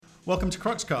Welcome to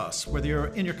Cruxcast. Whether you're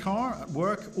in your car, at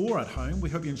work, or at home,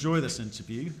 we hope you enjoy this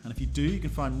interview. And if you do, you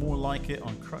can find more like it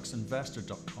on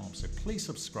cruxinvestor.com. So please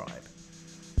subscribe.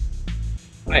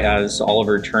 Hi, this is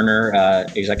Oliver Turner,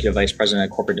 Executive Vice President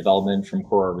of Corporate Development from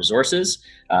Karora Resources.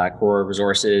 Karora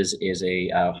Resources is a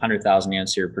 100,000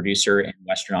 ounce year producer in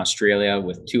Western Australia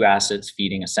with 2 assets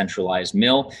feeding a centralized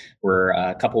mill. We're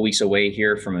a couple weeks away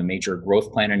here from a major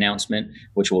growth plan announcement,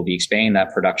 which will be expanding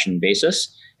that production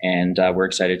basis, and we're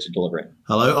excited to deliver it.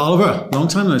 Hello, Oliver. Long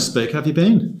time no speak. How have you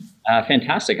been?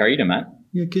 Fantastic. How are you doing, Matt?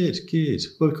 Yeah, good.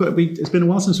 Well, it's been a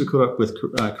while since we caught up with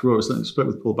Karora. We spoke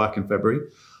with Paul back in February.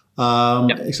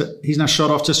 Except he's now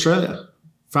shot off to Australia,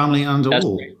 family and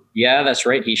all. Right. Yeah, that's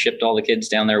right. He shipped all the kids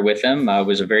down there with him. It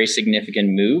was a very significant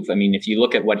move. I mean, if you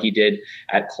look at what he did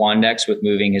at Klondex with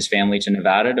moving his family to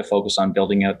Nevada to focus on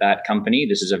building out that company,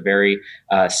 this is a very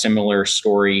similar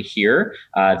story here.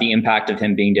 The impact of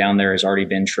him being down there has already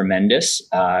been tremendous,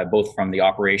 both from the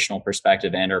operational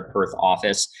perspective and our Perth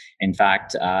office. In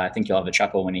fact, I think you'll have a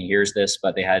chuckle when he hears this,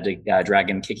 but they had to drag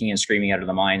him kicking and screaming out of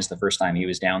the mines the first time he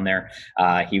was down there.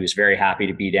 He was very happy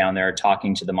to be down there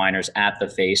talking to the miners at the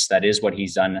face. That is what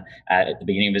he's done at the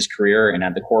beginning of his career. And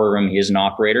at the Karora Room, he is an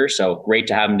operator. So great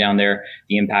to have him down there.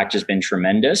 The impact has been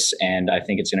tremendous. And I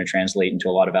think it's going to translate into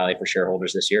a lot of value for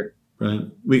shareholders this year. Right.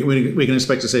 We can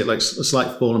expect to see it like a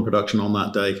slight fall in production on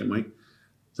that day, can we?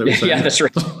 Yeah, that's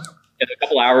right. A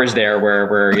couple hours there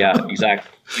where yeah, exactly.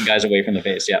 Guys away from the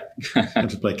face, yeah. Have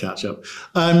to play catch up.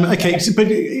 Okay, so, but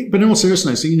in all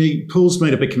seriousness, so, Paul's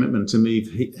made a big commitment to move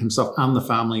himself and the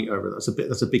family over.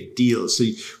 That's a big deal. So,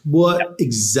 what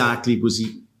exactly was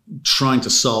he trying to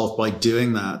solve by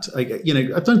doing that?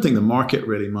 I don't think the market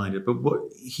really minded, but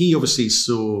he obviously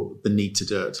saw the need to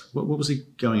do it. What was he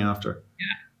going after? Yeah.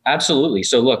 Absolutely.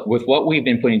 So look, with what we've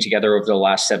been putting together over the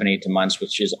last 7, 8 months,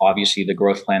 which is obviously the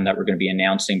growth plan that we're going to be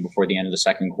announcing before the end of the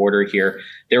second quarter here,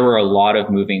 there were a lot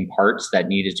of moving parts that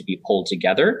needed to be pulled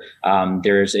together.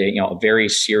 There's a very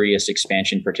serious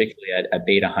expansion, particularly at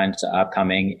Beta Hunt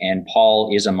upcoming, and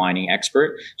Paul is a mining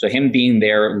expert. So him being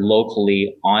there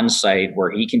locally on site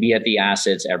where he can be at the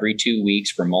assets every 2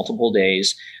 weeks for multiple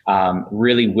days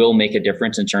really will make a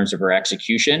difference in terms of our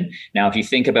execution. Now, if you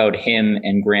think about him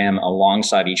and Graham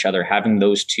alongside each other, having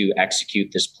those two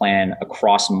execute this plan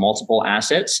across multiple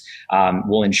assets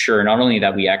will ensure not only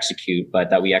that we execute, but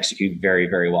that we execute very,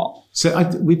 very well. So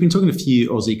we've been talking to a few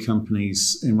Aussie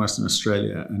companies in Western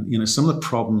Australia, and some of the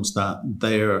problems that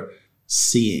they're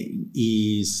seeing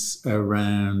is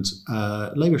around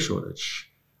labour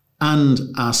shortage and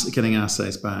getting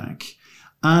assays back,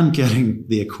 and getting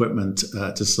the equipment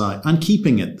to site and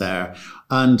keeping it there.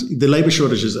 And the labour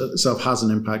shortage itself has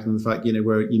an impact on the fact,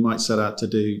 where you might set out to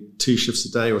do 2 shifts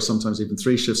a day or sometimes even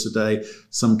 3 shifts a day.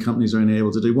 Some companies are only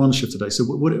able to do 1 shift a day. So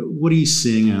what are you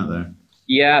seeing out there?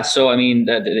 Yeah, so I mean,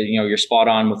 you're spot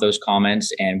on with those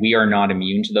comments, and we are not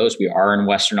immune to those. We are in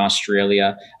Western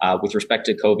Australia. With respect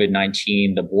to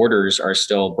COVID-19, the borders are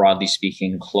still, broadly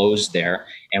speaking, closed there.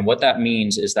 And what that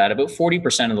means is that about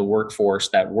 40% of the workforce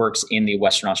that works in the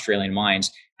Western Australian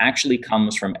mines actually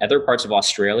comes from other parts of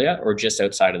Australia or just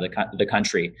outside of the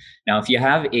country. Now, if you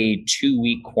have a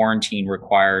 2-week quarantine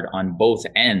required on both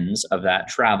ends of that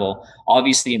travel,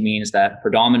 obviously it means that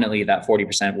predominantly that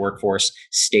 40% workforce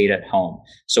stayed at home.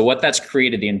 So what that's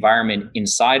created, the environment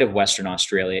inside of Western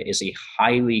Australia is a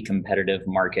highly competitive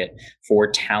market for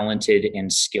talented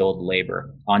and skilled labor.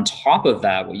 On top of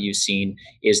that, what you've seen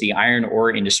is the iron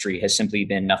ore industry has simply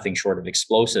been nothing short of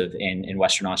explosive in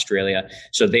Western Australia.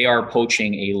 So they are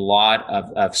poaching a lot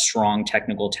of strong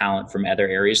technical talent from other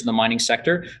areas of the mining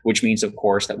sector, which means, of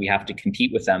course, that we have to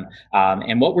compete with them.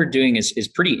 And what we're doing is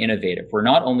pretty innovative. We're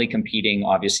not only competing,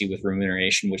 obviously, with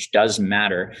remuneration, which does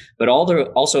matter, but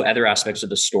also other aspects of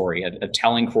the story, of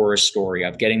telling Karora's story,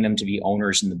 of getting them to be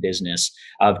owners in the business,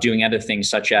 of doing other things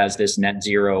such as this net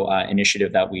zero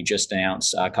initiative that we just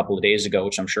announced a couple of days ago,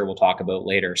 which I'm sure we'll talk about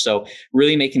later. So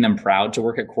really making them proud to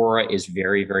work at Karora is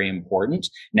very, very important.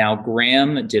 Now,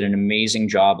 Graham did an amazing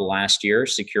job last year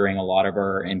securing a lot of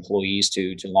our employees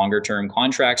to longer term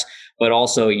contracts, but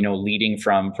also leading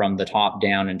from the top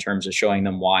down in terms of showing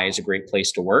them why it's a great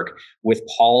place to work. With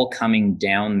Paul coming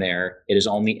down there, it has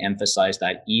only emphasized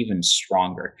that even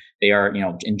stronger. They are,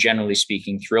 and generally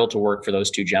speaking, thrilled to work for those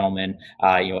two gentlemen,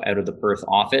 out of the Perth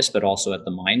office, but also at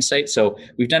the mine site. So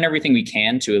we've done everything we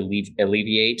can to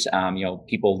alleviate,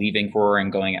 people leaving Karora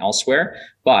and going elsewhere.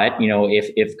 But,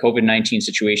 if COVID-19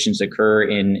 situations occur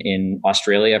in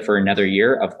Australia for another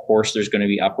year, of course, there's going to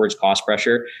be upwards cost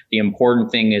pressure. The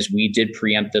important thing is we did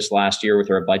preempt this last year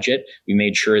with our budget. We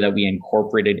made sure that we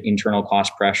incorporated internal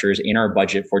cost pressures in our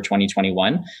budget for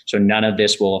 2021. So none of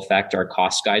this will affect our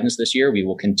cost guidance this year. We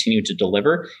will continue to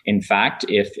deliver. In fact,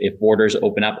 if borders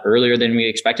open up earlier than we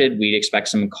expected, we'd expect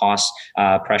some cost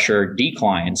pressure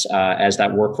declines as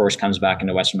that workforce comes back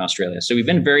into Western Australia. So we've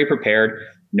been very prepared.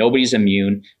 Nobody's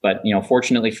immune, but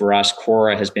fortunately for us,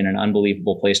 Karora has been an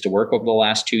unbelievable place to work over the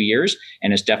last 2 years,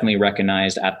 and is definitely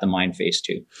recognized at the mine phase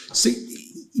 2. See,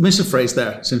 you mentioned a phrase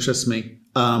there. It interests me,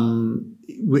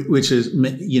 which is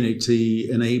to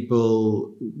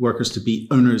enable workers to be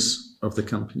owners of the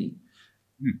company,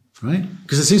 right?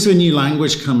 Because there seems to be a new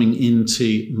language coming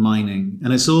into mining,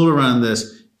 and it's all around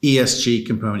this ESG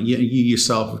component. You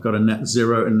yourself have got a net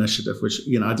zero initiative, which,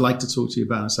 I'd like to talk to you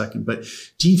about in a second. But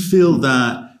do you feel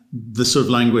that the sort of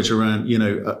language around,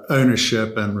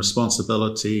 ownership and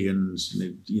responsibility and,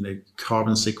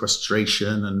 carbon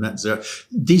sequestration and net zero,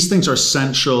 these things are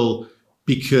essential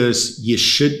because you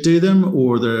should do them,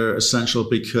 or they're essential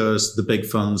because the big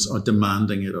funds are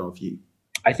demanding it of you?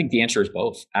 I think the answer is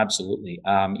both. Absolutely.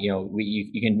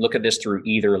 You can look at this through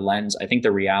either lens. I think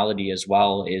the reality as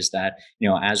well is that,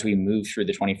 as we move through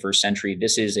the 21st century,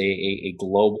 this is a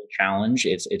global challenge.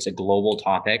 It's a global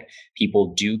topic.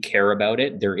 People do care about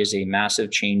it. There is a massive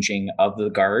changing of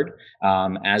the guard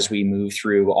as we move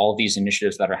through all of these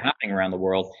initiatives that are happening around the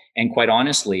world. And quite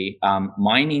honestly,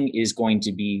 mining is going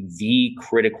to be the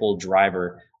critical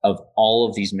driver of all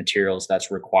of these materials that's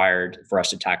required for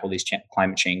us to tackle these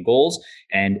climate change goals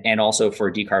and also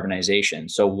for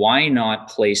decarbonization. So why not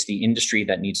place the industry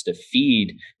that needs to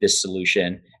feed this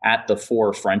solution at the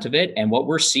forefront of it? And what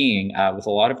we're seeing with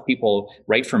a lot of people,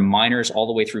 right from miners all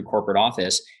the way through corporate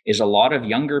office, is a lot of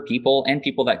younger people and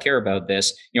people that care about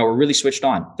this, are really switched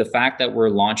on. The fact that we're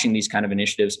launching these kind of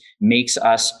initiatives makes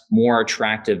us more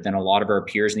attractive than a lot of our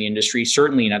peers in the industry,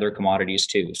 certainly in other commodities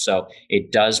too. So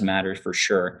it does matter for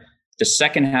sure. The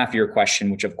second half of your question,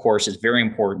 which of course is very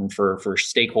important for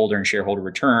stakeholder and shareholder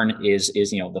return, is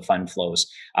the fund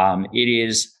flows. It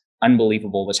is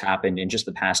unbelievable what's happened in just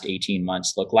the past 18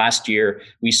 months. Look, last year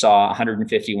we saw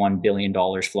 $151 billion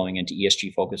flowing into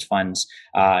ESG focused funds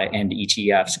and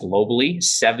ETFs globally.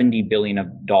 $70 billion of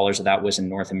that was in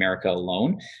North America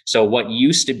alone. So what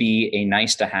used to be a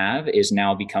nice to have is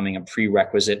now becoming a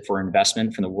prerequisite for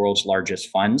investment from the world's largest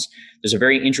funds. There's a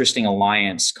very interesting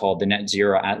alliance called the Net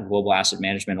Zero Global Asset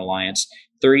Management Alliance.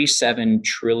 $37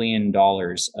 trillion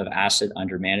of asset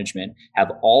under management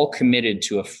have all committed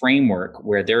to a framework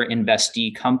where their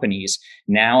investee companies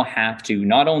now have to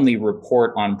not only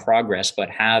report on progress, but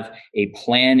have a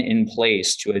plan in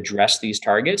place to address these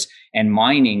targets. And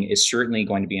mining is certainly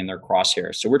going to be in their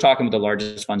crosshairs. So we're talking about the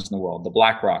largest funds in the world, the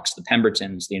BlackRocks, the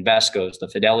Pembertons, the Invescos, the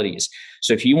Fidelities.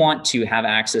 So if you want to have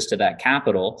access to that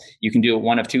capital, you can do it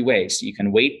one of two ways. You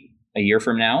can wait a year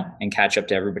from now and catch up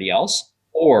to everybody else,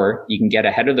 or you can get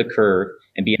ahead of the curve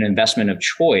and be an investment of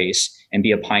choice and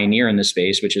be a pioneer in the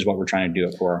space, which is what we're trying to do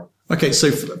at Karora. Okay, so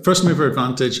first mover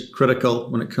advantage, critical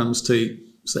when it comes to,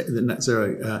 say, the net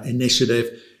zero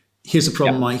initiative. Here's a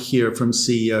problem I hear from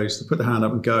CEOs. They put their hand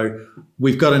up and go,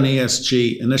 we've got an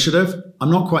ESG initiative.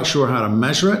 I'm not quite sure how to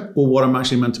measure it or what I'm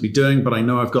actually meant to be doing, but I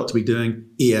know I've got to be doing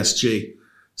ESG.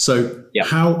 So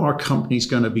how are companies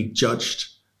going to be judged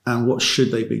and what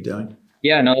should they be doing?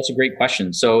 Yeah, no, that's a great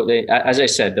question. So as I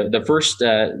said, the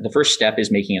first step is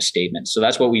making a statement. So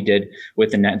that's what we did with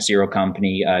the Net Zero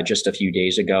Company just a few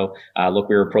days ago. Look,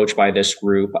 we were approached by this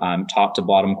group, top to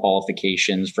bottom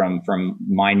qualifications from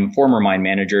former mine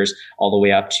managers all the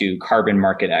way up to carbon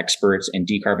market experts and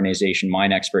decarbonization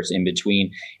mine experts in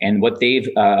between. And what they've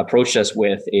approached us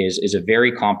with is a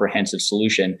very comprehensive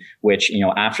solution, which,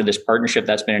 after this partnership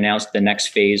that's been announced, the next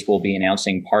phase will be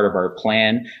announcing part of our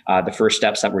plan, the first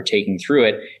steps that we're taking through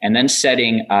it, and then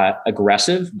setting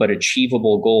aggressive but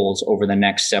achievable goals over the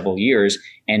next several years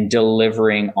and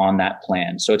delivering on that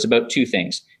plan. So it's about two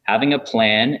things: having a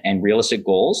plan and realistic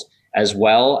goals, as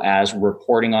well as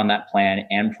reporting on that plan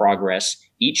and progress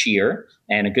each year.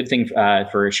 And a good thing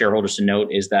for shareholders to note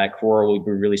is that Karora will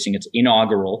be releasing its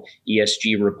inaugural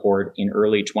ESG report in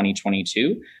early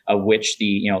 2022, of which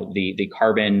the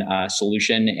carbon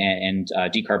solution and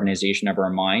decarbonization of our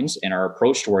mines and our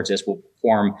approach towards this will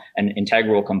form an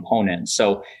integral component.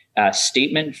 So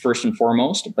statement first and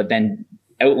foremost, but then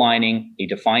outlining a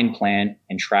defined plan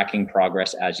and tracking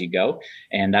progress as you go.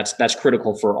 And that's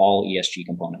critical for all ESG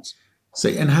components. So,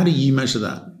 and how do you measure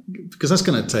that? Because that's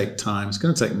going to take time, it's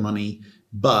going to take money,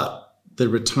 but the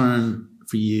return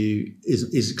for you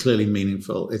is clearly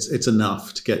meaningful. It's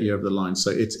enough to get you over the line.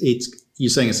 So it's you're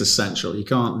saying it's essential. You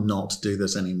can't not do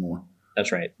this anymore.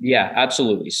 That's right. Yeah,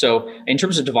 absolutely. So in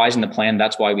terms of devising the plan,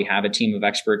 that's why we have a team of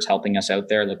experts helping us out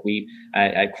there. Look, we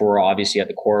at Karora, obviously at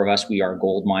the core of us, we are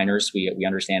gold miners. We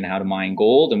understand how to mine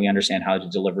gold and we understand how to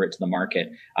deliver it to the market.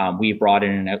 We've brought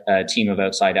in a team of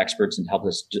outside experts and helped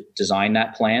us design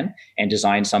that plan and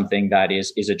design something that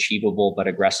is achievable but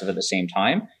aggressive at the same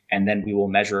time. And then we will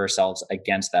measure ourselves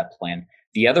against that plan.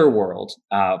 The other world,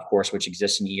 of course, which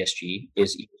exists in ESG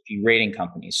is ESG rating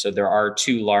companies. So there are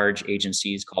two large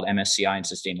agencies called MSCI and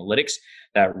Sustainalytics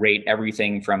that rate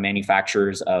everything from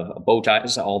manufacturers of bow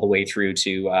ties all the way through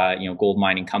to gold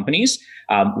mining companies.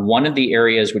 One of the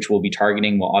areas which we'll be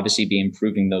targeting will obviously be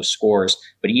improving those scores.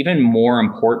 But even more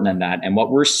important than that, and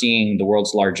what we're seeing the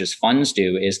world's largest funds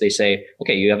do is they say,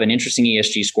 okay, you have an interesting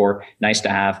ESG score, nice to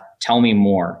have, tell me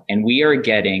more. And we are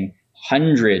getting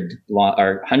 100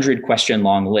 question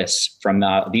long lists from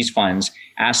these funds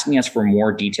asking us for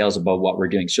more details about what we're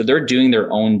doing. So they're doing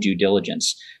their own due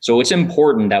diligence. So it's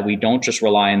important that we don't just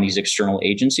rely on these external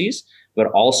agencies, but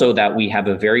also that we have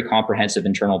a very comprehensive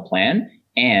internal plan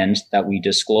and that we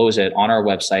disclose it on our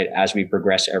website as we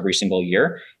progress every single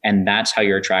year. And that's how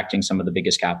you're attracting some of the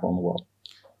biggest capital in the world.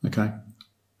 Okay.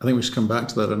 I think we should come back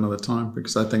to that another time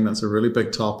because I think that's a really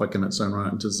big topic in its own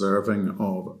right and deserving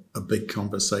of a big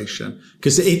conversation.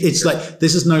 Because it's like,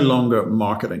 this is no longer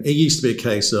marketing. It used to be a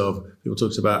case of people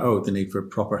talked about, the need for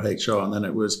proper HR. And then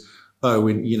it was,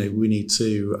 we need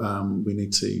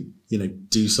to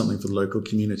do something for the local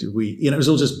community. It was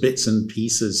all just bits and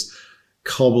pieces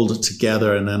cobbled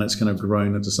together. And then it's kind of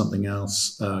grown into something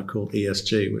else called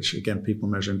ESG, which again, people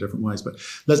measure in different ways. But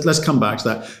let's come back to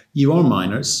that. You are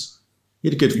miners. You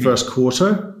had a good first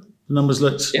quarter. The numbers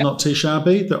looked not too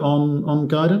shabby. They're on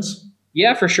guidance.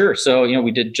 Yeah, for sure. So,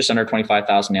 we did just under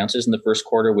 25,000 ounces in the first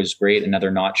quarter, which was great. Another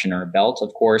notch in our belt,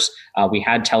 of course. We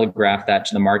had telegraphed that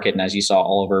to the market. And as you saw,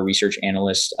 all of our research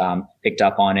analysts picked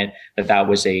up on it, that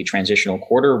was a transitional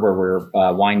quarter where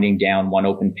we're winding down one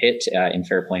open pit in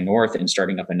Fairplay North and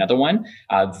starting up another one.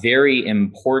 Very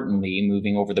importantly,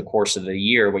 moving over the course of the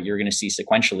year, what you're going to see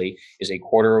sequentially is a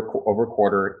quarter over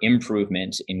quarter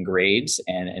improvement in grades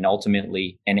and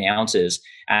ultimately in ounces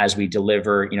as we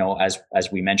deliver,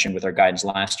 as we mentioned with our guidance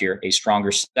last year, a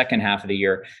stronger second half of the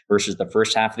year versus the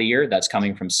first half of the year. That's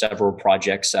coming from several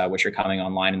projects which are coming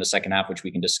online in the second half, which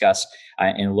we can discuss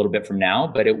in a little bit from now.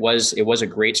 But it was a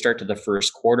great start to the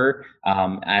first quarter,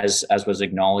 as was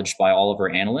acknowledged by all of our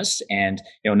analysts, and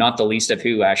not the least of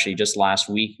who actually just last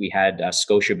week we had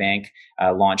Scotiabank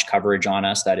launch coverage on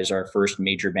us. That is our first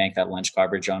major bank that launched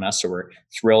coverage on us. So we're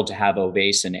thrilled to have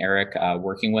Ovais and Eric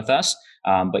working with us.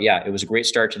 But yeah, it was a great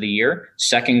start to the year.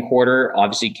 Second quarter,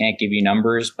 obviously can't give you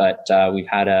numbers, but we've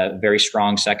had a very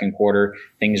strong second quarter.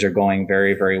 Things are going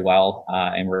very, very well,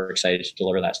 and we're excited to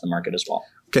deliver that to the market as well.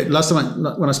 Okay, last time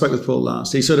when I spoke with Paul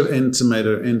last, he sort of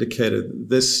indicated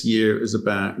this year is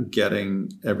about getting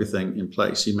everything in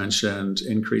place. You mentioned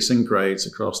increasing grades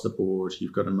across the board.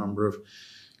 You've got a number of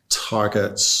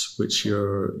targets which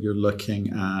you're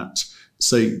looking at.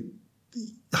 So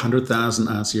 100,000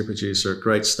 ounce a year producer,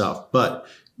 great stuff. But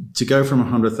to go from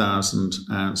 100,000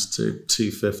 ounce to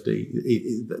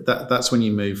 250, that's when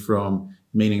you move from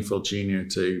meaningful junior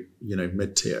to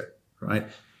mid-tier, right?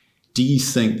 Do you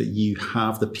think that you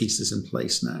have the pieces in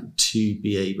place now to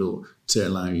be able to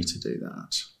allow you to do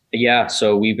that? Yeah,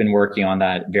 so we've been working on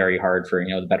that very hard for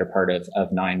the better part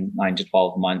of 9 to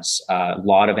 12 months. A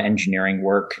lot of engineering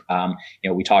work.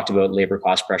 We talked about labor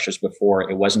cost pressures before.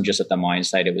 It wasn't just at the mine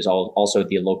site; it was also at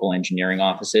the local engineering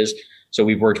offices. So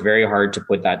we've worked very hard to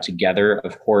put that together.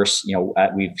 Of course,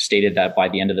 we've stated that by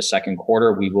the end of the second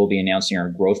quarter, we will be announcing our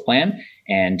growth plan.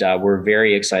 And we're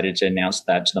very excited to announce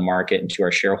that to the market and to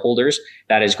our shareholders.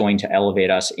 That is going to elevate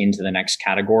us into the next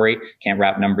category. Can't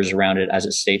wrap numbers around it as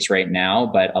it states right now,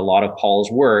 but a lot of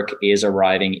Paul's work is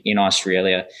arriving in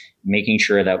Australia, making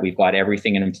sure that we've got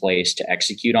everything in place to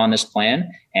execute on this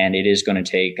plan. And it is going to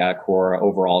take Karora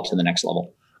overall to the next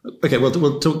level. Okay, well,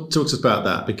 talk to us about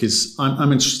that because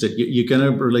I'm interested. You're going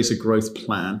to release a growth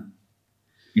plan.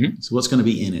 Mm-hmm. So what's going to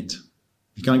be in it?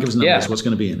 You can't give us numbers. Yeah. What's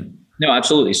going to be in it? No,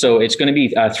 absolutely. So it's going to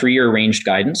be 3-year ranged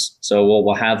guidance. So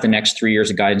we'll have the next 3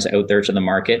 years of guidance out there to the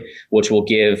market, which will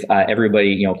give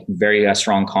everybody, very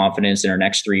strong confidence in our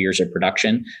next 3 years of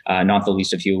production. Not the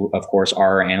least of you, of course,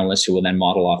 are our analysts who will then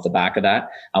model off the back of that.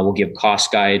 We'll give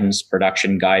cost guidance,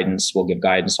 production guidance. We'll give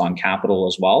guidance on capital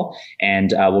as well.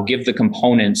 And we'll give the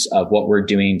components of what we're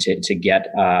doing to get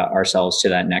ourselves to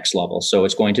that next level. So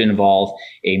it's going to involve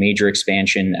a major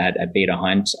expansion at Beta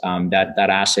Hunt. That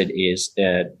asset is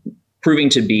proving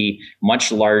to be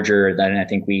much larger than I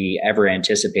think we ever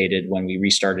anticipated when we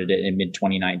restarted it in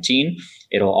mid-2019.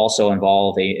 It'll also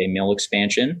involve a mill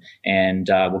expansion, and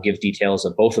we'll give details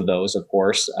of both of those, of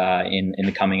course, in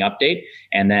the coming update.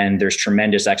 And then there's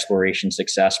tremendous exploration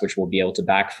success, which will be able to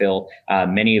backfill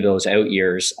many of those out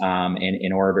years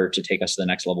in order to take us to the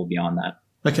next level beyond that.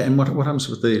 Okay, and what happens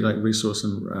with the resource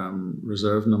and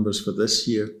reserve numbers for this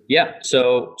year? Yeah,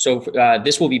 so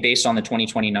this will be based on the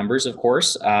 2020 numbers, of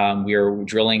course. We are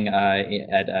drilling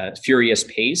at a furious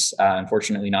pace.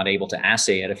 Unfortunately, not able to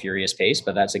assay at a furious pace,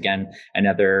 but that's again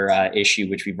another issue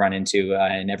which we've run into,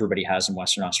 and everybody has in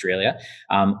Western Australia.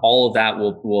 All of that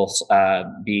will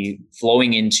be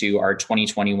flowing into our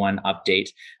 2021 update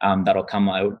that'll come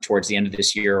out towards the end of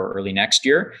this year or early next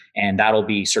year, and that'll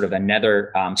be sort of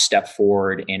another step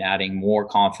forward in adding more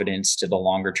confidence to the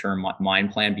longer term mine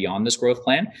plan beyond this growth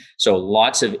plan. So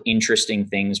lots of interesting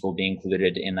things will be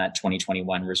included in that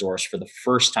 2021 resource for the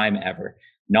first time ever,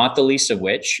 not the least of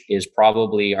which is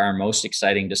probably our most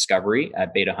exciting discovery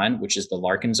at Beta Hunt, which is the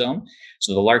Larkin Zone.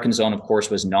 So the Larkin Zone, of course,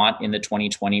 was not in the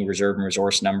 2020 reserve and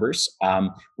resource numbers.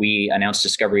 We announced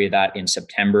discovery of that in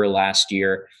September last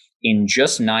year. In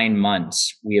just 9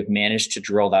 months, we have managed to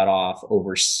drill that off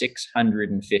over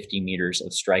 650 meters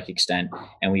of strike extent,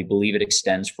 and we believe it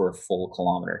extends for a full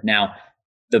kilometer. Now,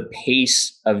 the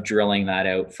pace of drilling that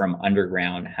out from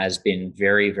underground has been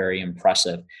very, very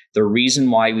impressive. The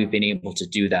reason why we've been able to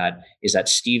do that is that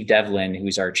Steve Devlin,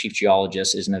 who's our chief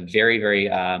geologist, is in a very, very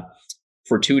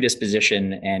fortuitous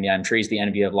position, and I'm sure he's the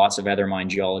envy of lots of other mine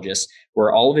geologists,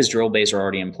 where all of his drill bays are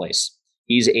already in place.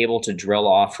 He's able to drill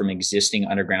off from existing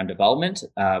underground development.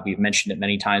 We've mentioned it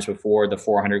many times before, the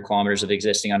 400 kilometers of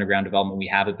existing underground development we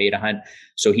have at Beta Hunt.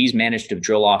 So he's managed to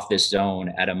drill off this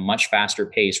zone at a much faster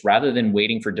pace rather than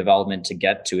waiting for development to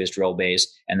get to his drill base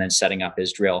and then setting up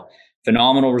his drill.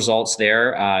 Phenomenal results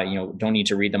there. Don't need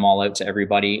to read them all out to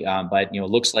everybody, but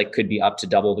looks like could be up to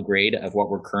double the grade of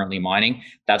what we're currently mining.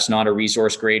 That's not a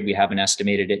resource grade. We haven't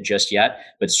estimated it just yet,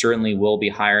 but certainly will be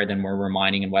higher than where we're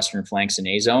mining in Western Flanks and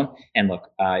A Zone. And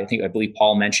look, I believe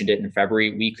Paul mentioned it in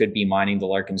February. We could be mining the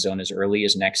Larkin Zone as early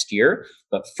as next year,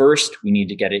 but first we need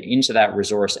to get it into that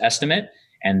resource estimate,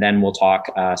 and then we'll talk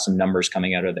some numbers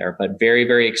coming out of there. But very,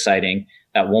 very exciting.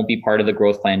 That won't be part of the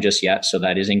growth plan just yet. So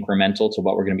that is incremental to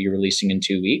what we're going to be releasing in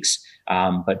 2 weeks.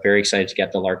 But very excited to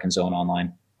get the Larkin Zone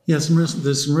online. Yeah,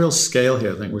 there's some real scale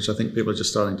here, I think, which I think people are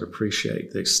just starting to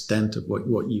appreciate the extent of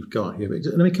what you've got here. But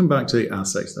let me come back to the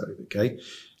assays though, okay?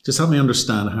 Just help me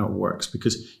understand how it works,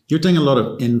 because you're doing a lot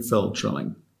of infill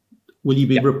drilling. Will you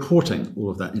be reporting all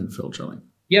of that infill drilling?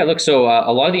 Yeah, look, so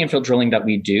a lot of the infill drilling that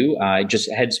we do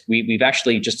we've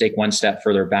actually just take one step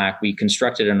further back. We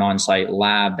constructed an on-site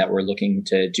lab that we're looking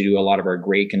to do a lot of our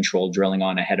grade control drilling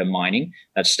on ahead of mining.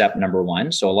 That's step number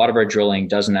one. So a lot of our drilling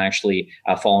doesn't actually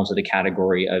fall into the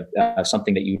category of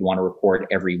something that you'd want to report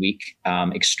every week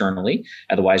externally.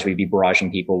 Otherwise, we'd be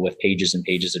barraging people with pages and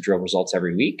pages of drill results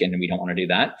every week, and we don't want to do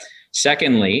that.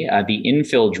 Secondly, the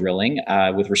infill drilling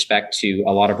with respect to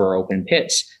a lot of our open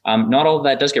pits, not all of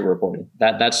that does get reported.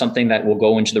 That's something that will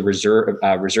go into the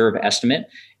reserve estimate.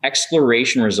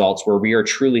 Exploration results where we are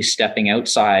truly stepping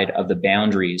outside of the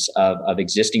boundaries of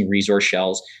existing resource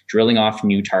shells, drilling off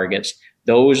new targets.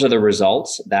 Those are the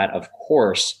results that, of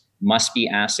course, must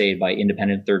be assayed by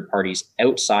independent third parties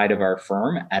outside of our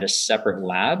firm at a separate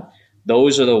lab.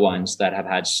 Those are the ones that have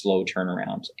had slow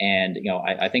turnaround. And,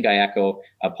 I think I echo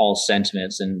Paul's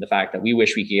sentiments and the fact that we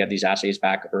wish we could get these assays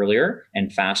back earlier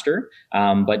and faster.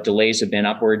 But delays have been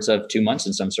upwards of 2 months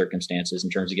in some circumstances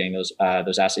in terms of getting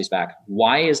those assays back.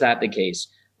 Why is that the case?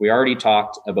 We already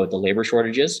talked about the labor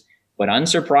shortages, but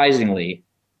unsurprisingly,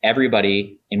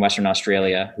 everybody in Western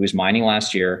Australia who was mining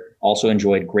last year also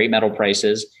enjoyed great metal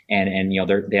prices, and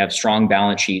they have strong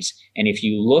balance sheets. And if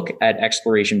you look at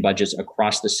exploration budgets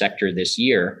across the sector this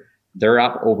year, they're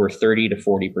up over 30 to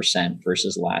 40%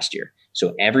 versus last year.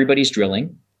 So everybody's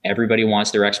drilling. Everybody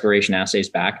wants their exploration assays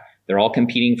back. They're all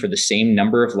competing for the same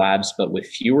number of labs, but with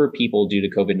fewer people due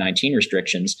to COVID-19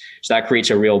 restrictions. So that creates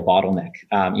a real bottleneck.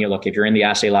 Look, if you're in the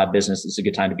assay lab business, it's a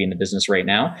good time to be in the business right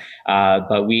now.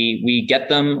 But we get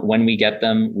them when we get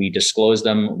them. We disclose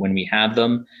them when we have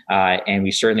them. And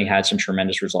we certainly had some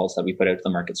tremendous results that we put out to the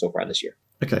market so far this year.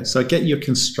 Okay, so I get you're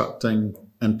constructing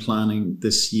and planning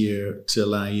this year to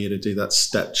allow you to do that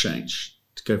step change,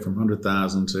 to go from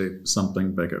 100,000 to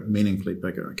something bigger, meaningfully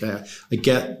bigger. Okay, I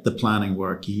get the planning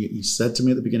work. You said to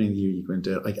me at the beginning of the year you're going to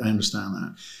do it. I understand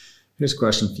that. Here's a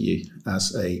question for you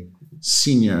as a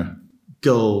senior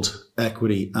gold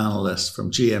equity analyst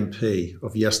from GMP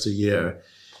of yesteryear.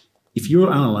 if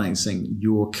you're analyzing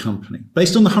your company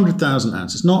based on the 100,000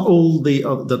 ounces, not all the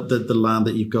land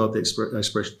that you've got, the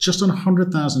exploration, just on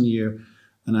 100,000 a year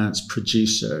an ounce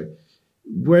producer,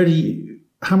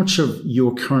 how much of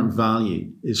your current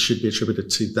value should be attributed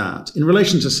to that in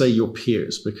relation to, say, your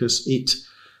peers? Because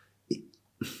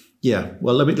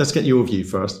let's get your view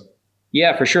first.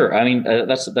 Yeah, for sure. I mean,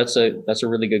 that's a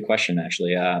really good question,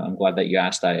 actually. I'm glad that you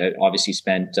asked that. I obviously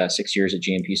spent 6 years at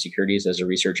GMP Securities as a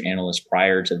research analyst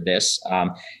prior to this.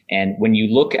 And when you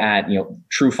look at,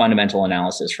 true fundamental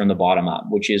analysis from the bottom up,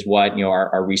 which is what,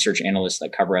 our research analysts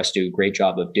that cover us do a great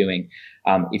job of doing.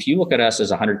 If you look at us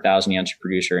as a 100,000 ounce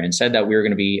producer and said that we were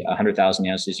going to be 100,000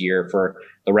 ounces a year for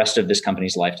the rest of this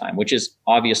company's lifetime, which is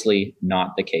obviously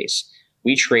not the case.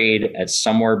 We trade at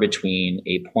somewhere between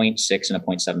a 0.6 and a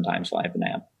 0.7 times live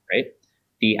NAV, right?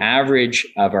 The average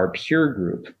of our peer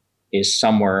group is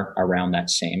somewhere around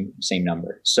that same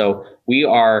number. So we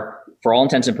are, for all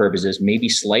intents and purposes, maybe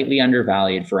slightly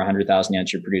undervalued for a 100,000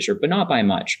 ounce year producer, but not by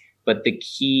much. But the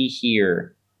key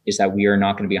here is that we are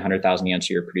not going to be a 100,000 ounce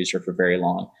a year producer for very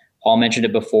long. Paul mentioned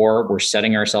it before, we're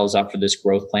setting ourselves up for this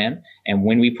growth plan. And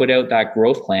when we put out that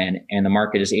growth plan and the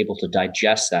market is able to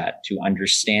digest that, to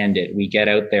understand it, we get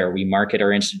out there, we market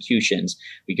our institutions,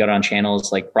 we get on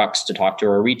channels like Crux to talk to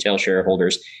our retail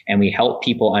shareholders, and we help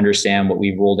people understand what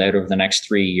we've rolled out over the next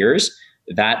 3 years.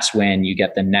 That's when you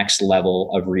get the next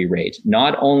level of re-rate,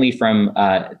 not only from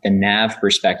the NAV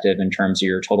perspective in terms of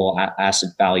your total asset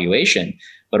valuation,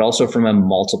 but also from a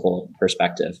multiple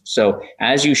perspective. So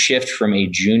as you shift from a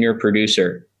junior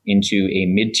producer into a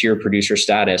mid-tier producer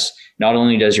status, not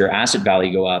only does your asset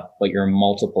value go up, but your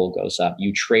multiple goes up.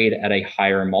 You trade at a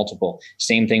higher multiple.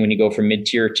 Same thing when you go from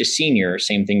mid-tier to senior.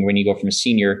 Same thing when you go from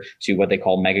senior to what they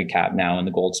call mega cap now in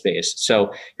the gold space.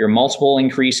 So your multiple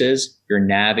increases, your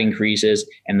NAV increases,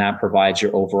 and that provides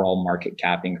your overall market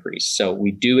cap increase. So we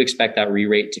do expect that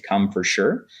re-rate to come for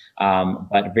sure.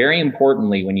 But very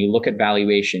importantly, when you look at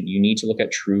valuation, you need to look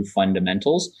at true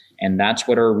fundamentals. And that's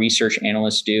what our research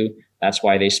analysts do. That's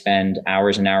why they spend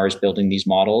hours and hours building these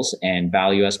models and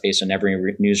value us based on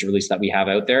every news release that we have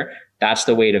out there. That's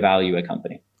the way to value a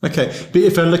company. Okay. But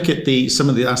if I look at some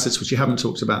of the assets which you haven't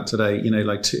talked about today,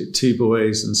 like Two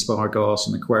Boys and Spargos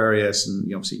and Aquarius, and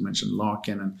obviously you mentioned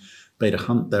Larkin and Beta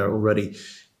Hunt there already.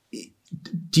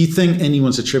 Do you think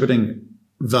anyone's attributing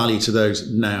value to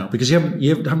those now? Because you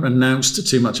haven't announced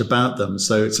too much about them,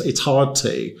 so it's hard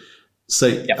to. So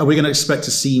yep. Are we going to expect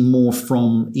to see more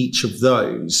from each of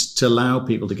those to allow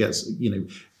people to get,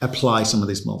 apply some of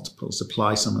these multiples,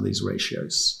 apply some of these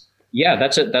ratios? Yeah,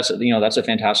 that's a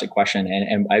fantastic question.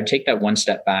 And I'd take that one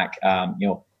step back.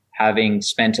 Having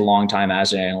spent a long time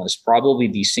as an analyst, probably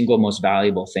the single most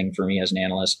valuable thing for me as an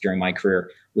analyst during my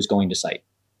career was going to site.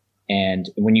 And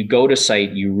when you go to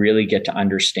site, you really get to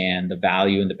understand the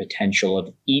value and the potential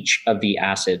of each of the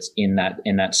assets in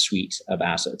that suite of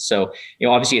assets. So,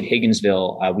 obviously at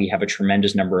Higginsville, we have a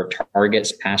tremendous number of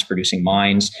targets, past producing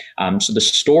mines. So the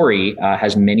story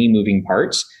has many moving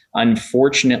parts.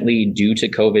 Unfortunately, due to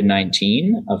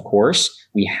COVID-19, of course,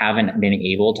 we haven't been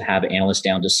able to have analysts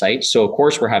down to site. So, of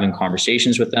course, we're having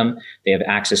conversations with them. They have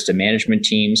access to management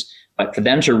teams. But for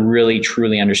them to really,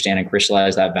 truly understand and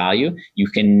crystallize that value, you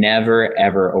can never,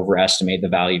 ever overestimate the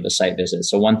value of a site visit.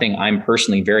 So one thing I'm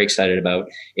personally very excited about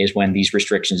is when these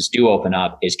restrictions do open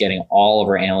up, is getting all of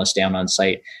our analysts down on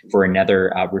site for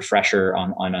another refresher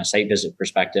on a site visit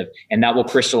perspective. And that will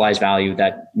crystallize value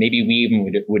that maybe we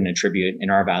even wouldn't attribute in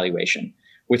our valuation.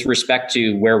 With respect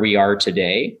to where we are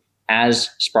today, as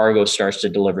Spargo starts to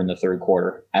deliver in the third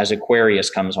quarter, as Aquarius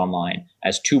comes online,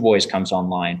 as Two Boys comes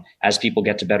online, as people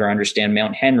get to better understand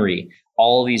Mount Henry,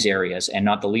 all these areas, and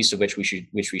not the least of which we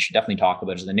should definitely talk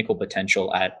about is the nickel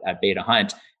potential at Beta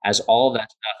Hunt. As all of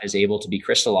that stuff is able to be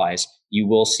crystallized, you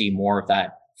will see more of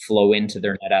that flow into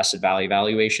their net asset value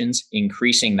valuations,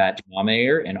 increasing that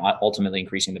denominator and ultimately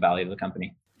increasing the value of the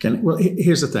company. Well,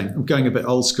 here's the thing. I'm going a bit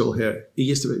old school here. It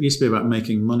used to be about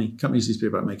making money. Companies used to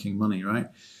be about making money, right?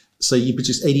 So you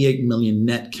produced 88 million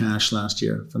net cash last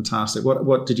year. Fantastic.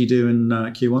 What did you do in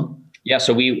Q1? Yeah,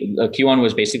 so Q1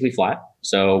 was basically flat.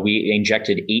 So we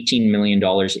injected $18 million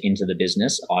into the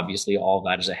business. Obviously, all of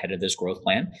that is ahead of this growth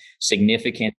plan.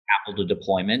 Significant capital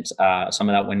deployment. Some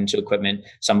of that went into equipment.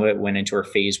 Some of it went into our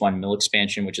phase 1 mill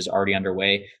expansion, which is already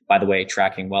underway. By the way,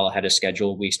 tracking well ahead of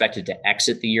schedule. We expected to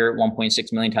exit the year at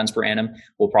 1.6 million tons per annum.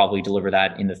 We'll probably deliver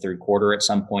that in the third quarter at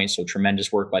some point. So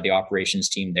tremendous work by the operations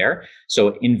team there.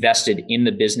 So invested in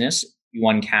the business.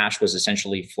 Q1 cash was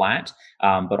essentially flat,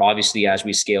 but obviously as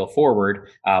we scale forward,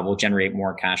 we'll generate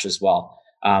more cash as well.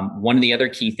 One of the other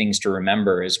key things to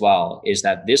remember as well is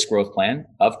that this growth plan,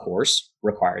 of course,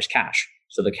 requires cash.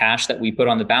 So the cash that we put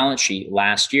on the balance sheet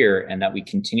last year and that we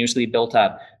continuously built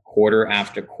up quarter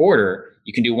after quarter,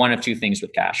 you can do one of two things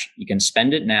with cash. You can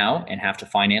spend it now and have to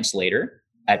finance later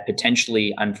at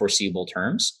potentially unforeseeable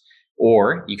terms,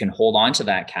 or you can hold on to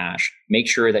that cash, make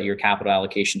sure that your capital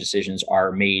allocation decisions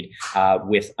are made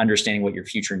with understanding what your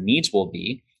future needs will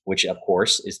be, which of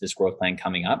course is this growth plan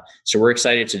coming up. So we're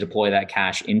excited to deploy that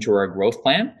cash into our growth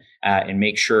plan and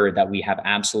make sure that we have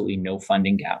absolutely no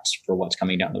funding gaps for what's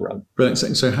coming down the road.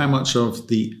 Brilliant. So how much of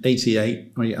the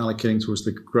 88 are you allocating towards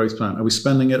the growth plan? Are we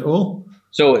spending it all?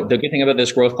 So the good thing about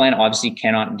this growth plan, obviously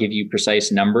cannot give you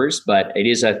precise numbers, but it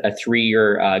is a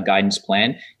 3-year guidance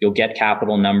plan. You'll get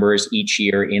capital numbers each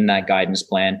year in that guidance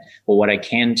plan. But what I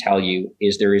can tell you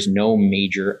is there is no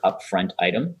major upfront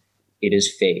item. It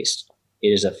is phased. It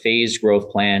is a phased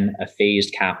growth plan, a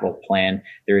phased capital plan.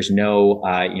 There is no,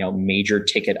 major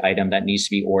ticket item that needs to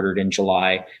be ordered in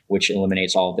July, which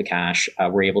eliminates all of the cash.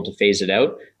 We're able to phase it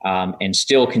out and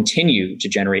still continue to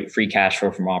generate free cash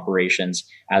flow from operations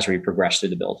as we progress through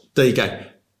the build. There you go.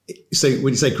 So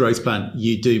when you say growth plan,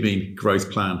 you do mean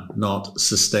growth plan, not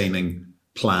sustaining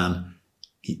plan.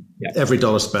 Yeah. Every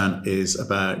dollar spent is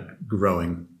about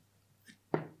growing,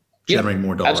 generating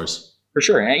more dollars. Absolutely. For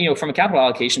sure. And, from a capital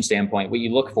allocation standpoint, what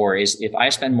you look for is if I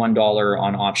spend $1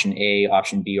 on option A,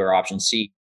 option B, or option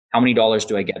C, how many dollars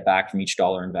do I get back from each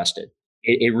dollar invested?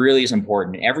 It really is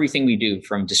important. Everything we do,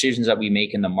 from decisions that we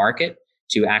make in the market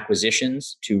to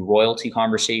acquisitions, to royalty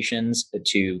conversations,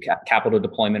 to capital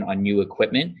deployment on new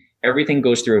equipment, everything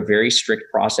goes through a very strict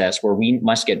process where we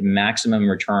must get maximum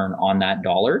return on that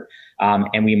dollar.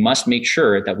 And we must make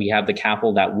sure that we have the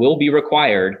capital that will be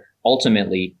required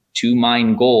ultimately to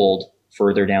mine gold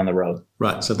further down the road.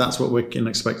 Right. So that's what we can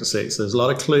expect to see. So there's a lot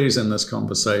of clues in this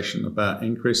conversation about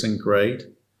increasing grade,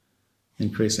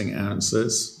 increasing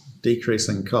ounces,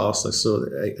 decreasing costs. I saw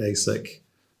the AISC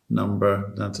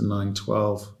number down to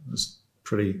 912. It's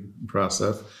pretty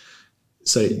impressive.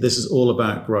 So this is all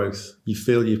about growth. You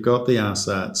feel you've got the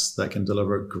assets that can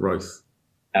deliver growth.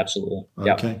 Absolutely.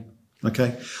 Okay. Yep.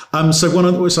 Okay. So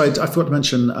I forgot to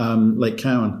mention Lake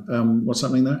Cowan. What's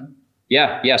happening there?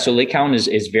 Yeah. So Lake Cowan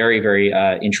is very, very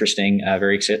interesting,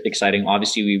 very exciting.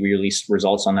 Obviously, we released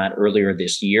results on that earlier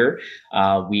this year.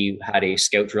 We had a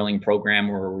scout drilling program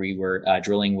where we were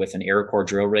drilling with an Aerocore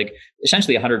drill rig,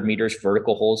 essentially 100 meters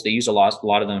vertical holes. They use a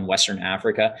lot of them in Western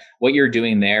Africa. What you're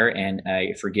doing there, and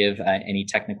I forgive any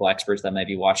technical experts that might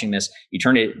be watching this, you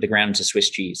turn the ground into Swiss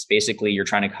cheese. Basically, you're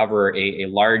trying to cover a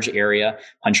large area,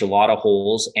 punch a lot of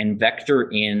holes, and vector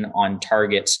in on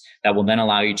targets that will then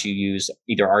allow you to use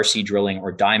either RC drilling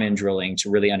or diamond drilling to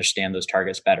really understand those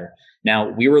targets better. Now,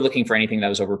 we were looking for anything that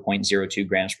was over 0.02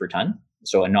 grams per ton.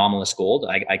 So anomalous gold,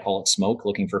 I call it smoke,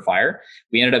 looking for fire.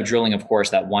 We ended up drilling, of course,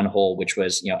 that one hole, which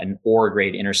was, an ore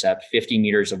grade intercept, 50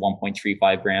 meters of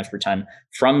 1.35 grams per ton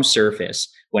from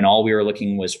surface, when all we were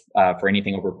looking was for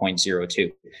anything over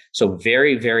 0.02. So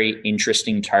very, very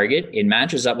interesting target. It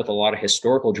matches up with a lot of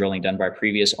historical drilling done by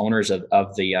previous owners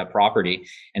of the property.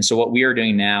 And so what we are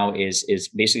doing now is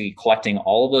basically collecting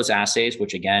all of those assays,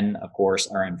 which again, of course,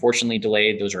 are unfortunately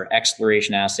delayed. Those are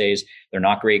exploration assays. They're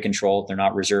not grade control. They're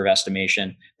not reserve estimation.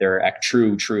 They're a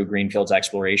true greenfields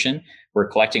exploration. We're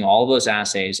collecting all of those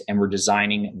assays and we're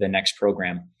designing the next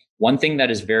program. One thing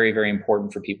that is very, very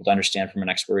important for people to understand from an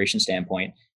exploration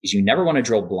standpoint is you never want to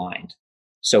drill blind.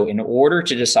 So in order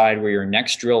to decide where your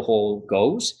next drill hole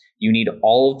goes, you need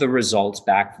all of the results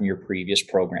back from your previous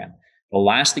program. The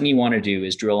last thing you want to do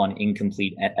is drill on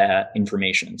incomplete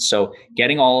information. So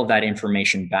getting all of that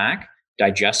information back,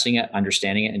 digesting it,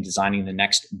 understanding it, and designing the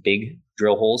next big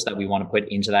drill holes that we want to put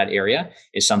into that area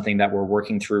is something that we're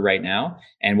working through right now.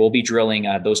 And we'll be drilling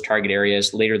those target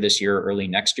areas later this year, early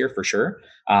next year for sure.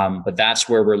 But that's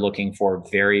where we're looking for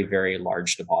very, very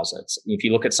large deposits. If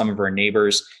you look at some of our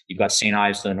neighbors, you've got St.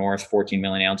 Ives to the north, 14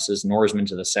 million ounces, Norseman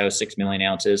to the south, 6 million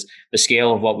ounces. The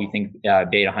scale of what we think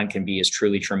Beta Hunt can be is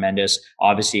truly tremendous.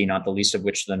 Obviously, not the least of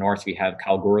which to the north, we have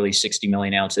Kalgoorlie, 60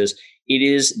 million ounces. It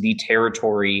is the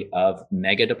territory of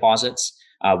mega deposits.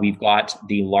 We've got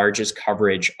the largest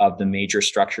coverage of the major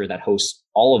structure that hosts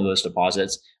all of those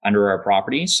deposits under our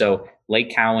property. So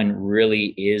Lake Cowan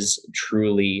really is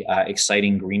truly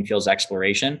exciting greenfields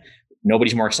exploration.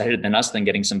 Nobody's more excited than us than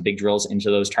getting some big drills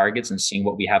into those targets and seeing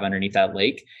what we have underneath that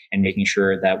lake and making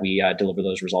sure that we deliver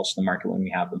those results to the market when we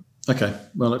have them. Okay.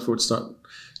 Well, I look forward to start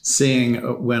seeing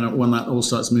when that all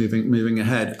starts moving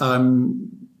ahead.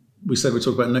 We said we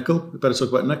talk about nickel. We better talk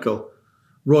about nickel.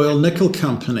 Royal Nickel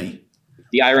Company.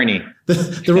 The irony.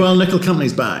 The Royal Nickel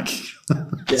Company's back.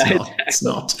 It's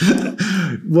not.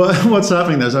 What's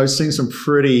happening there? I was seeing some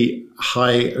pretty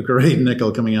high grade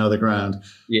nickel coming out of the ground.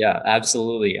 Yeah,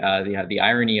 absolutely. The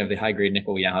irony of the high grade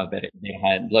nickel we now have at Beta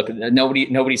Hunt. Look,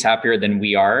 nobody's happier than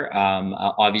we are.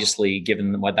 Obviously,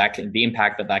 given the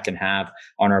impact that can have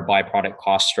on our byproduct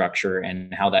cost structure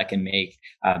and how that can make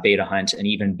Beta Hunt an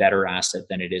even better asset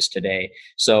than it is today.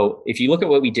 So, if you look at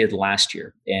what we did last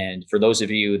year, and for those of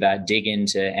you that dig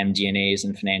into MD&As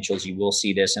and financials, you will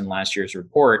see this in last year's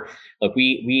report. Look,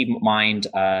 we mined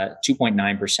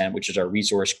 2.9%, which is our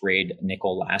resource grade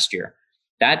nickel last year.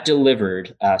 That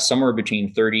delivered somewhere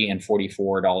between $30 and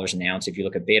 $44 an ounce if you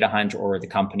look at Beta Hunt or the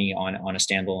company on a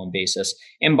standalone basis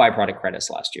in byproduct credits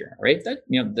last year, right?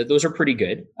 Those are pretty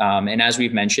good. And as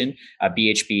we've mentioned,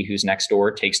 BHP, who's next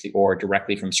door, takes the ore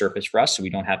directly from surface for us, so we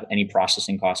don't have any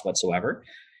processing costs whatsoever.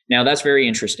 Now, that's very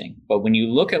interesting. But when you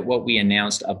look at what we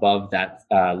announced above that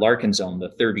Larkin zone, the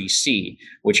 30C,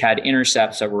 which had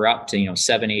intercepts that were up to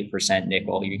 7-8%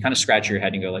 nickel, you kind of scratch your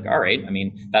head and go like, all right, I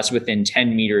mean, that's within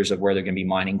 10 meters of where they're going to be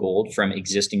mining gold from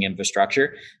existing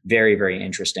infrastructure. Very, very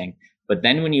interesting. But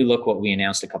then when you look what we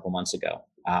announced a couple months ago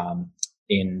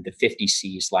in the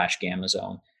 50C/gamma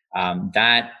zone,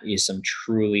 that is some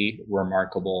truly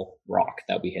remarkable rock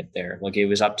that we hit there. Like it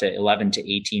was up to 11 to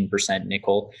 18%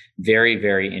 nickel. Very,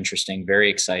 very interesting, very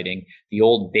exciting. The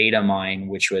old Beta mine,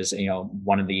 which was,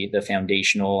 one of the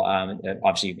foundational,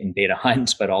 obviously in Beta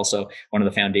Hunt, but also one of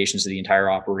the foundations of the entire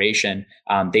operation.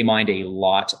 They mined a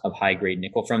lot of high grade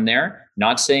nickel from there.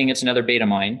 Not saying it's another Beta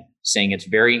mine, saying it's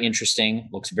very interesting,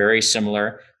 looks very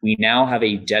similar. We now have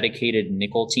a dedicated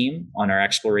nickel team on our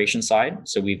exploration side.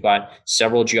 So we've got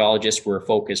several geologists who are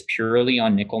focused purely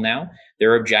on nickel now.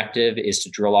 Their objective is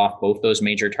to drill off both those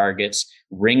major targets,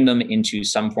 ring them into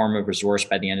some form of resource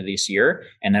by the end of this year,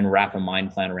 and then wrap a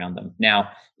mine plan around them. Now,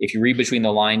 if you read between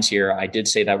the lines here, I did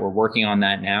say that we're working on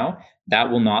that now. That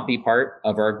will not be part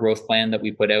of our growth plan that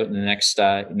we put out in the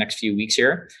next few weeks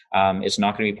here. It's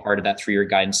not going to be part of that 3-year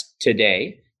guidance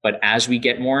today. But as we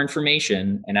get more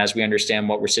information and as we understand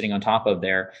what we're sitting on top of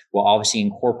there, we'll obviously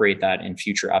incorporate that in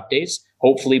future updates.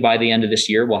 Hopefully by the end of this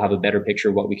year, we'll have a better picture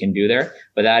of what we can do there.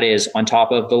 But that is on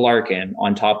top of the Larkin,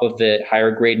 on top of the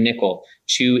higher grade nickel,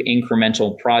 2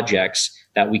 incremental projects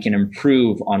that we can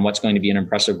improve on what's going to be an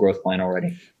impressive growth plan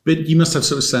already. But you must have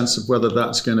sort of sense of whether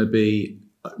that's going to be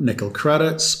nickel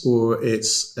credits or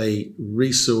it's a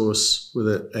resource with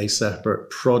a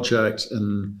separate project,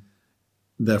 and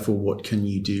therefore, what can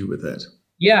you do with it?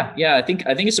 Yeah. I think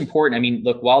it's important. I mean,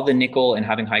 look, while the nickel and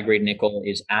having high grade nickel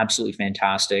is absolutely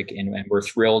fantastic, and we're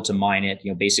thrilled to mine it,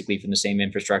 basically from the same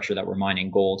infrastructure that we're mining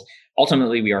gold.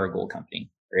 Ultimately, we are a gold company,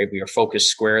 right? We are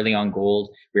focused squarely on gold.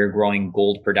 We are growing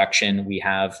gold production. We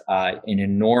have an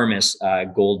enormous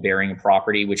gold bearing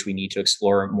property, which we need to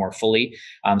explore more fully.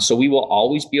 So we will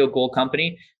always be a gold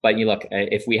company. But you look,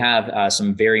 if we have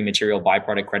some very material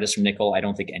byproduct credits from nickel, I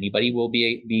don't think anybody will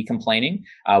be complaining.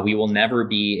 We will never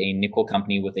be a nickel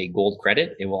company with a gold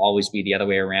credit. It will always be the other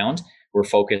way around. We're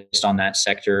focused on that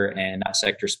sector and that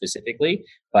sector specifically.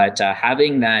 But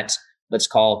having that, let's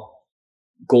call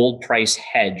gold price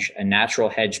hedge, a natural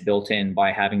hedge built in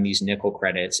by having these nickel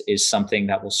credits, is something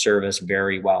that will serve us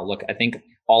very well. Look, I think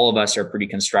all of us are pretty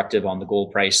constructive on the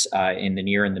gold price in the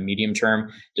near and the medium term,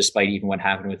 despite even what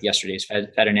happened with yesterday's Fed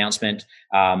announcement.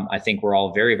 I think we're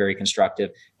all very, very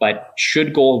constructive. But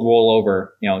should gold roll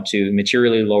over, to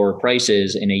materially lower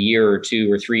prices in a year or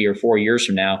 2 or 3 or 4 years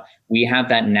from now, we have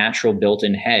that natural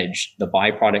built-in hedge, the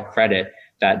byproduct credit,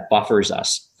 that buffers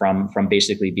us from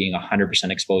basically being 100%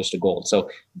 exposed to gold. So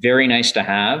very nice to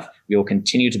have. We will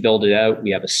continue to build it out. We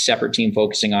have a separate team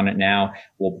focusing on it now.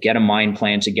 We'll get a mine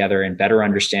plan together and better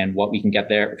understand what we can get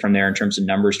from there in terms of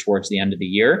numbers towards the end of the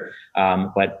year.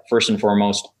 But first and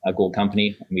foremost, a gold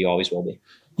company, and we always will be.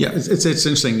 Yeah, it's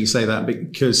interesting you say that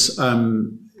because,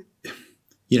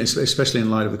 especially in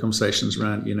light of the conversations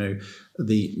around,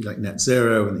 the like net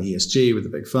zero and the ESG with the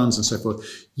big funds and so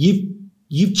forth,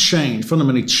 You've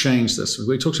fundamentally changed this.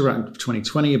 We talked about in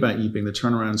 2020 about you being the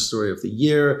turnaround story of the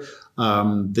year.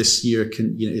 This year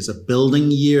is a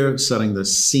building year, setting the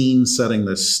scene, setting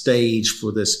the stage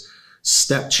for this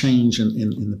step change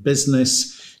in the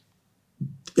business.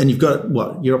 And you've got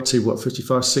you're up to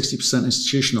 55, 60%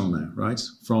 institutional now, right?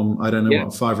 From,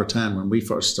 5 or 10 when we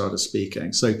first started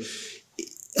speaking. So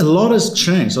a lot has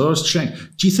changed.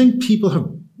 Do you think people have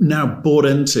now bought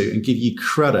into and give you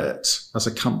credit as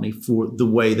a company for the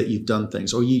way that you've done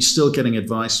things? Or are you still getting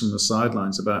advice from the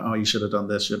sidelines about, you should have done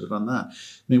this, should have done that?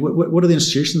 I mean, what do the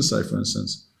institutions say, for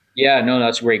instance? Yeah, no,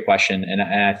 that's a great question. And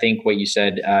I think what you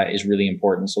said is really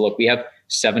important. So look, we have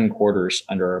 7 quarters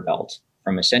under our belt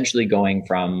from essentially going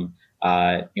from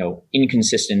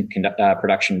inconsistent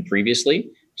production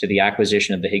previously to the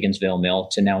acquisition of the Higginsville mill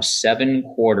to now 7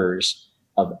 quarters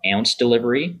of ounce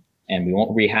delivery. And we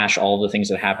won't rehash all of the things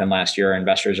that happened last year. Our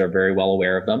investors are very well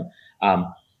aware of them.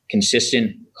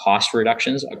 Consistent cost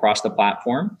reductions across the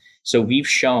platform. So we've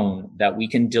shown that we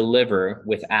can deliver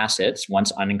with assets,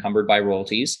 once unencumbered by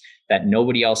royalties, that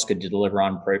nobody else could deliver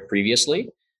on previously.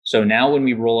 So now when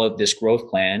we roll out this growth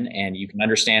plan, and you can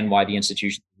understand why the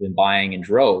institutions have been buying in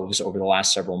droves over the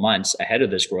last several months ahead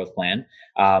of this growth plan,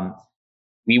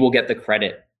 we will get the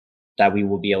credit that we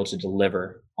will be able to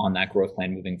deliver on that growth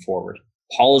plan moving forward.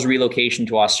 Paul's relocation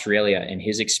to Australia and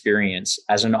his experience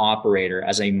as an operator,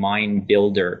 as a mine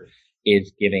builder,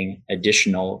 is giving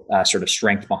additional sort of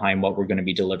strength behind what we're going to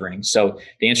be delivering. So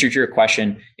the answer to your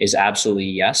question is absolutely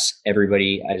yes.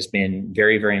 Everybody has been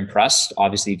very, very impressed,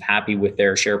 obviously happy with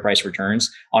their share price returns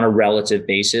on a relative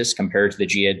basis compared to the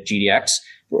GDX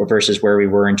versus where we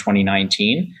were in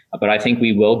 2019. But I think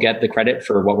we will get the credit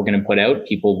for what we're going to put out.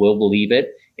 People will believe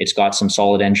it. It's got some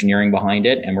solid engineering behind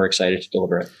it, and we're excited to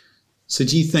deliver it. So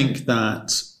do you think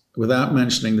that, without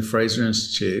mentioning the Fraser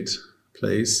Institute,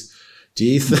 please, do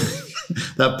you think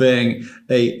that being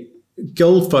a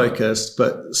gold-focused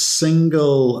but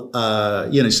single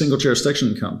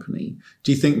jurisdiction company,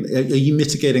 do you think, are you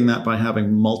mitigating that by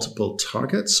having multiple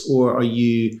targets, or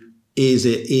is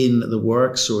it in the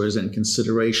works, or is it in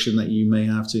consideration that you may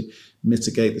have to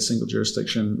mitigate the single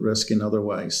jurisdiction risk in other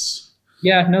ways?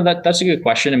 Yeah, no, that's a good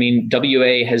question. I mean,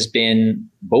 WA has been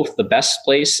both the best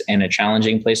place and a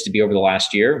challenging place to be over the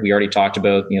last year. We already talked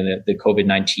about, the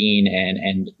COVID-19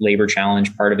 and labor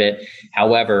challenge part of it.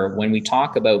 However, when we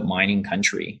talk about mining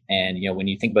country, and when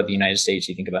you think about the United States,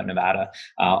 you think about Nevada.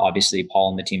 Obviously,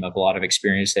 Paul and the team have a lot of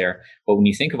experience there. But when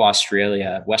you think of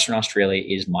Australia, Western Australia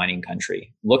is mining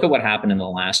country. Look at what happened in the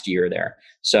last year there.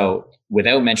 So,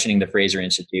 without mentioning the Fraser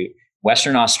Institute,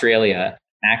 Western Australia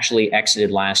actually exited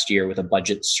last year with a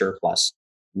budget surplus.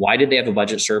 Why did they have a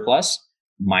budget surplus?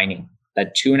 Mining.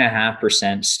 That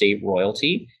 2.5% state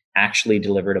royalty actually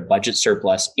delivered a budget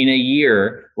surplus in a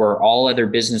year where all other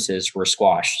businesses were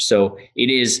squashed. So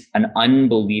it is an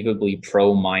unbelievably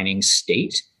pro-mining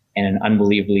state and an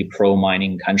unbelievably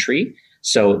pro-mining country.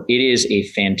 So it is a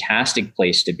fantastic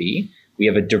place to be. We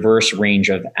have a diverse range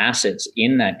of assets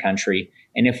in that country.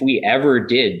 And if we ever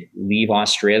did leave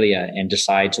Australia and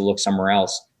decide to look somewhere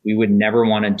else, we would never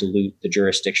want to dilute the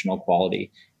jurisdictional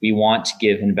quality. We want to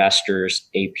give investors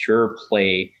a pure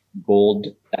play gold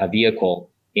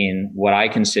vehicle in what I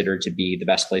consider to be the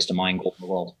best place to mine gold in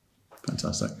the world.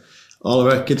 Fantastic.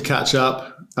 Oliver, good to catch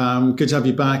up. Good to have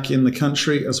you back in the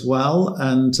country as well.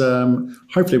 And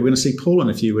hopefully we're going to see Paul in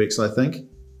a few weeks, I think,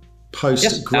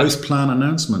 post growth plan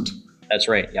announcement. That's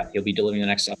right. Yeah, he'll be delivering the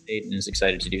next update and is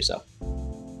excited to do so.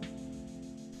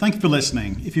 Thank you for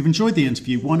listening. If you've enjoyed the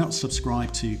interview, why not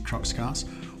subscribe to Cruxcast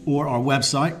or our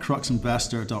website,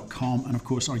 cruxinvestor.com, and of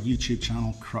course our YouTube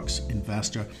channel, Crux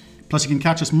Investor. Plus you can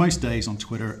catch us most days on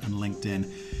Twitter and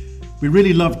LinkedIn. We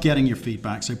really love getting your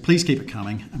feedback, so please keep it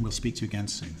coming, and we'll speak to you again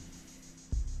soon.